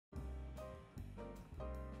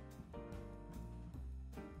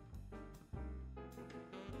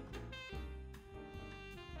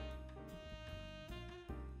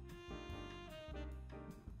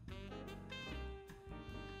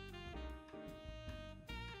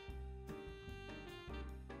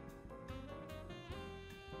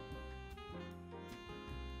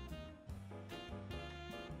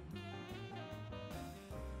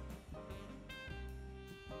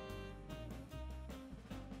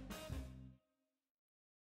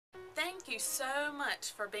you so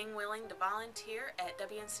much for being willing to volunteer at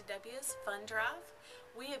WNCW's Fund Drive.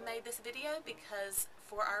 We have made this video because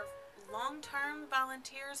for our long-term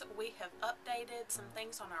volunteers, we have updated some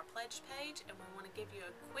things on our pledge page, and we want to give you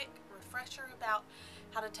a quick refresher about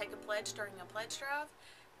how to take a pledge during a pledge drive.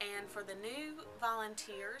 And for the new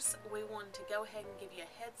volunteers, we wanted to go ahead and give you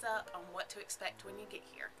a heads up on what to expect when you get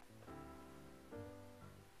here.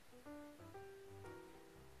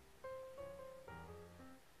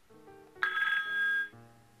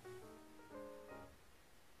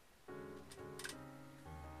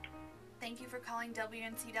 Thank you for calling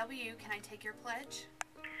WNCW. Can I take your pledge?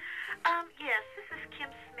 Yes, this is Kim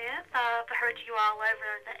Smith. I've heard you all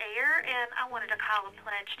over the air, and I wanted to call a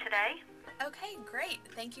pledge today. Okay, great.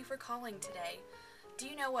 Thank you for calling today. Do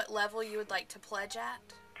you know what level you would like to pledge at?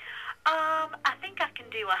 I think I can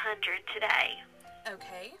do 100 today.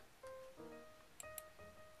 Okay.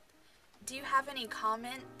 Do you have any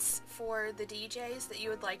comments for the DJs that you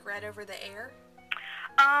would like read over the air?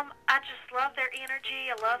 I just love their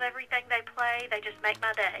energy. I love everything they play. They just make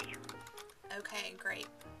my day. Okay, great.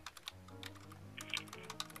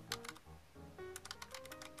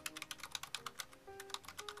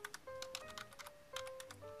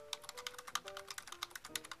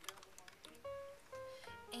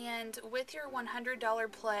 And with your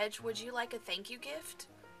 $100 pledge, would you like a thank you gift?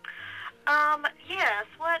 Yes.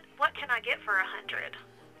 What can I get for 100?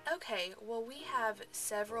 Okay, well, we have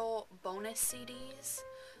several bonus CDs.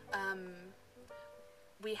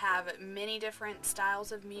 We have many different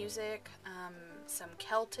styles of music, some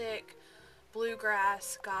Celtic,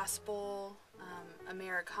 bluegrass, gospel,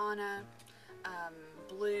 Americana,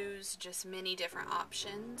 blues, just many different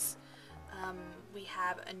options. We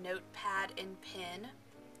have a notepad and pen,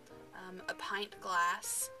 a pint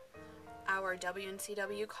glass, our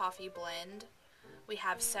WNCW coffee blend. We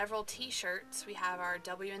have several t-shirts. We have our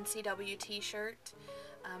WNCW t-shirt,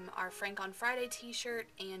 our Frank on Friday t-shirt,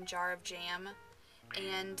 and Jar of Jam,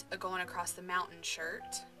 and a Going Across the Mountain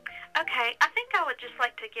shirt. Okay, I think I would just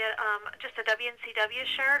like to get just a WNCW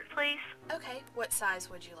shirt, please. Okay, what size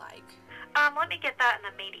would you like? Let me get that in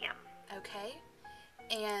a medium. Okay,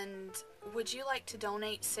 and would you like to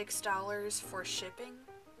donate $6 for shipping?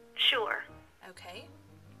 Sure. Okay.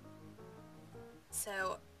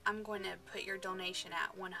 So I'm going to put your donation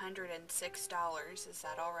at $106. Is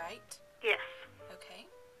that all right? Yes. Okay.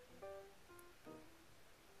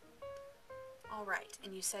 All right.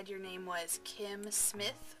 And you said your name was Kim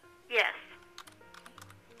Smith? Yes.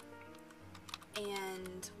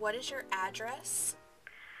 And what is your address?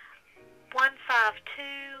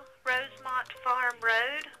 152 Rosemont Farm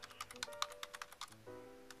Road.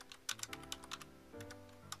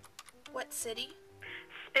 What city?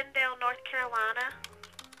 Spindale, North Carolina.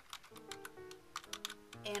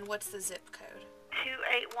 And what's the zip code?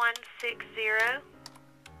 28160.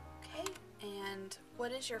 Okay. And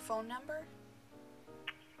what is your phone number?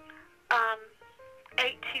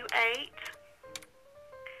 828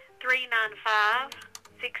 395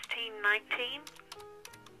 1619.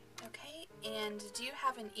 Okay. And do you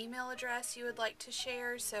have an email address you would like to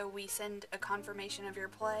share so we send a confirmation of your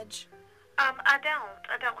pledge? I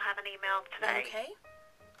don't have an email today. Okay.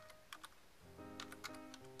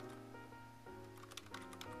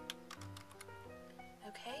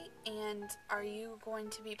 Okay, and are you going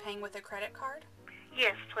to be paying with a credit card?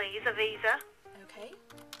 Yes, please, a Visa. Okay.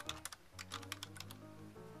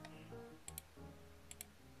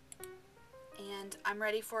 And I'm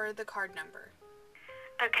ready for the card number.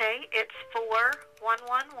 Okay, it's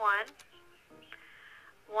 4111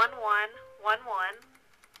 1111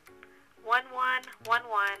 1111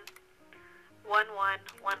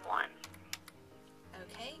 1111.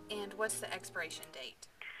 Okay, and what's the expiration date?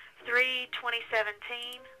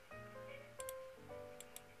 3/2017.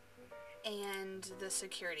 And the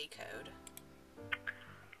security code?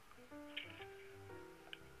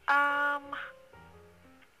 I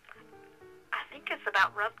think it's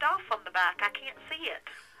about rubbed off on the back. I can't see it.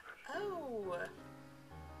 Oh.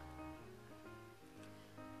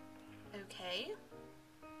 Okay.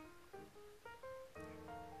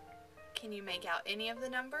 Can you make out any of the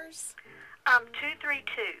numbers?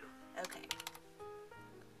 232. Okay.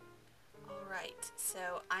 Alright,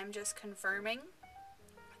 so I'm just confirming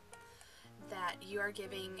that you are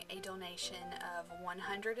giving a donation of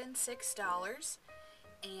 $106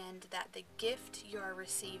 and that the gift you are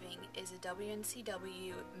receiving is a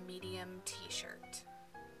WNCW medium t-shirt.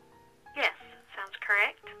 Yes, sounds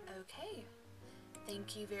correct. Okay.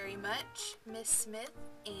 Thank you very much, Miss Smith,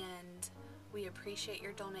 and we appreciate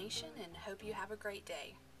your donation and hope you have a great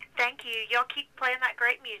day. Thank you. Y'all keep playing that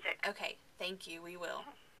great music. Okay, thank you. We will.